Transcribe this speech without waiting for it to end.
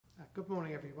Good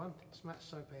morning everyone, it's Matt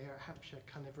Soper here at Hampshire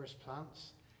Carnivorous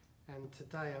Plants, and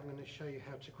today I'm going to show you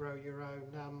how to grow your own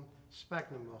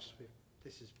sphagnum moss.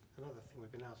 This is another thing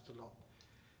we've been asked a lot.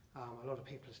 A lot of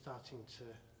people are starting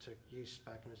to use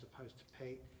sphagnum as opposed to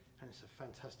peat, and it's a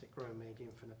fantastic growing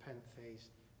medium for Nepenthes,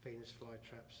 Venus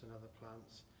flytraps and other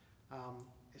plants.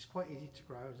 It's quite easy to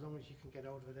grow as long as you can get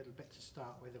hold of a little bit to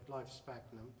start with of live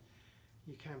sphagnum.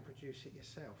 You can produce it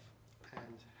yourself,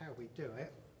 and how we do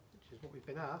it, which is what we've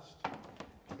been asked,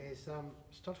 is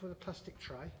start with a plastic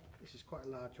tray. This is quite a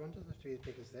large one, doesn't have to be as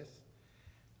big as this.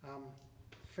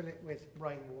 Fill it with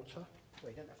rainwater.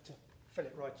 Well, you don't have to fill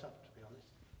it right up, to be honest.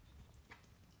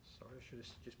 Sorry, I should have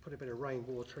just put a bit of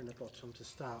rainwater in the bottom to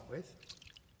start with.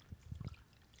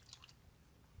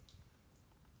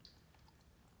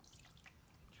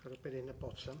 Got a bit in the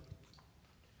bottom.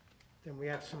 Then we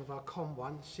add some of our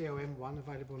COM1, COM1,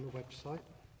 available on the website.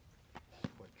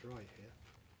 It's quite dry here.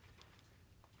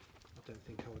 I don't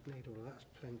think I would need all of that, it's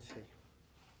plenty.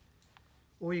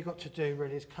 All you've got to do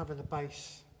really is cover the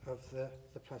base of the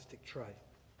plastic tray.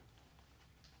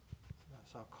 So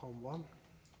that's our COM1.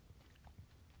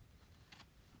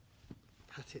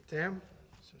 Pat it down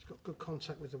so it's got good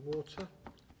contact with the water.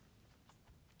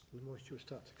 The moisture will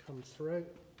start to come through.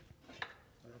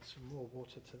 Add some more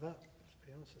water to that. To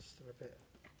be honest, it's still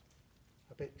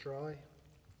a bit dry.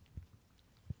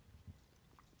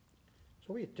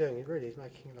 So what you're doing really is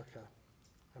making like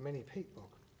a mini peat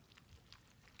bog.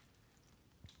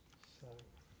 So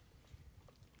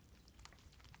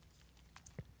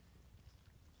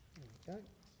there we go.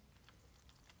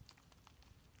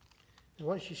 And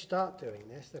once you start doing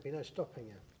this, there'll be no stopping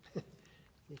you.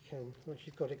 You can, once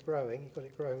you've got it growing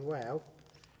well,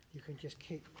 you can just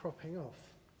keep cropping off.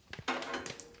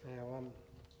 Now,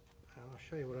 I'll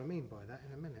show you what I mean by that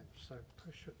in a minute. So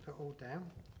push that all down,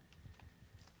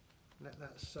 let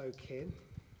that soak in,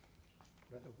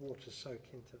 let the water soak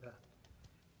into that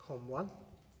COM1.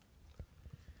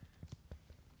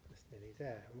 That's nearly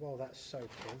there. And while that's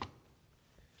soaking,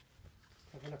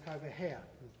 have a look over here.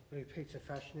 Blue Peter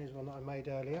Fashion is one that I made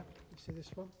earlier. You see this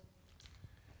one?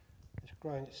 It's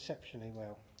growing exceptionally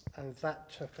well. And that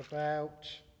took about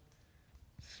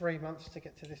 3 months to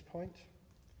get to this point.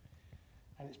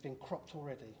 And it's been cropped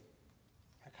already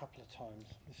a couple of times.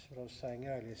 This is what I was saying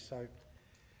earlier. So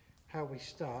how we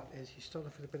start is you start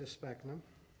off with a bit of sphagnum,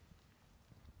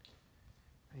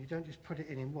 and you don't just put it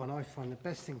in one. I find the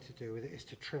best thing to do with it is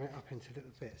to trim it up into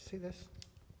little bits. See this?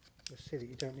 You'll see that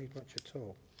you don't need much at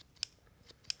all.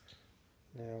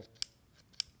 Now,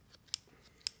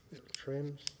 little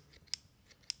trims,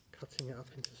 cutting it up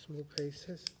into small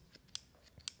pieces.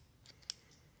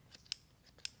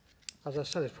 As I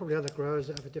said, there's probably other growers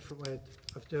that have a different way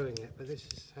of doing it, but this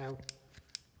is how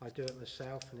I do it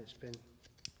myself, and it's been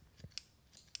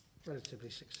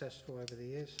relatively successful over the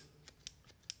years.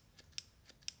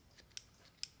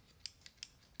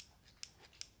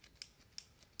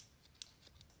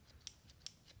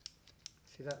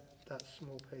 See that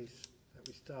small piece that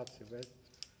we started with?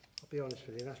 I'll be honest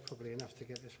with you, that's probably enough to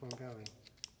get this one going.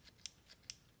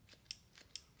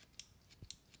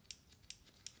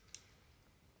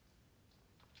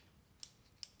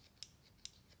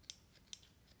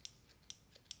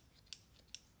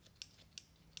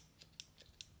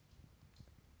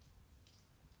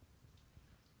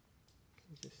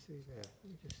 Just see there,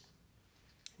 can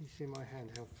you see my hand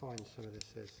how fine some of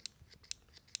this is?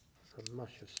 It's a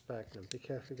mush of sphagnum. Be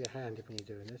careful with your hand when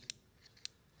you're doing this.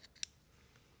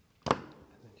 And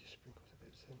then just sprinkle the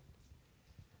bits in.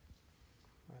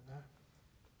 Like that.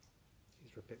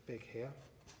 These are a bit big here.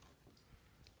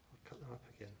 I'll cut them up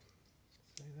again.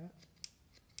 See that?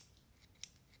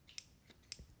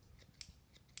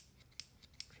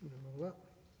 Trim them all up.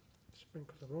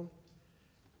 Sprinkle them on.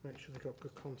 Make sure they've got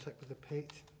good contact with the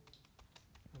peat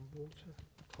and water,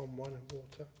 COM1 and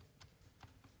water.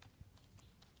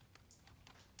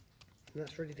 And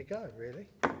that's ready to go, really.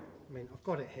 I mean, I've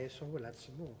got it here, so I will add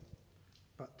some more.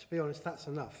 But to be honest, that's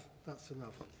enough. That's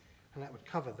enough. And that would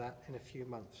cover that in a few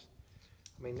months.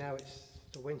 I mean, now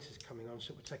the winter's coming on,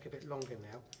 so it will take a bit longer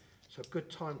now. So a good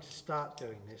time to start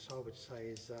doing this, I would say,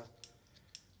 is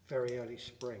very early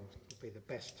spring would be the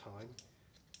best time.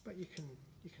 But you can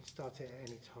start it at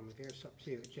any time of year. It's up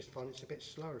to you. I just find it's a bit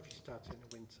slower if you start it in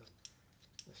the winter.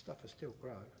 The stuff will still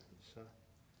grow.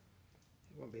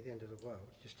 It won't be the end of the world.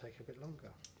 It'll just take a bit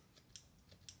longer.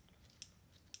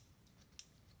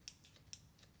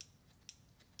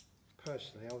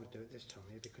 Personally, I would do it this time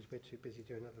of year because we're too busy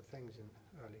doing other things in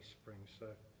early spring. So,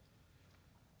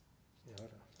 you know,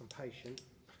 I'm patient.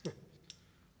 Can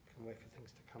wait for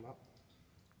things to come up.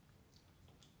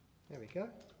 There we go.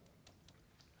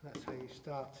 And that's how you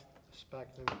start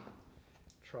sphagnum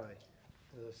tray.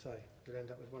 As I say, we'll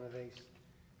end up with one of these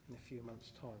in a few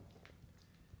months' time.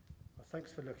 Well,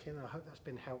 thanks for looking. I hope that's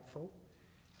been helpful,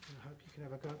 and I hope you can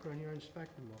have a go at growing your own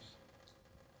sphagnum moss.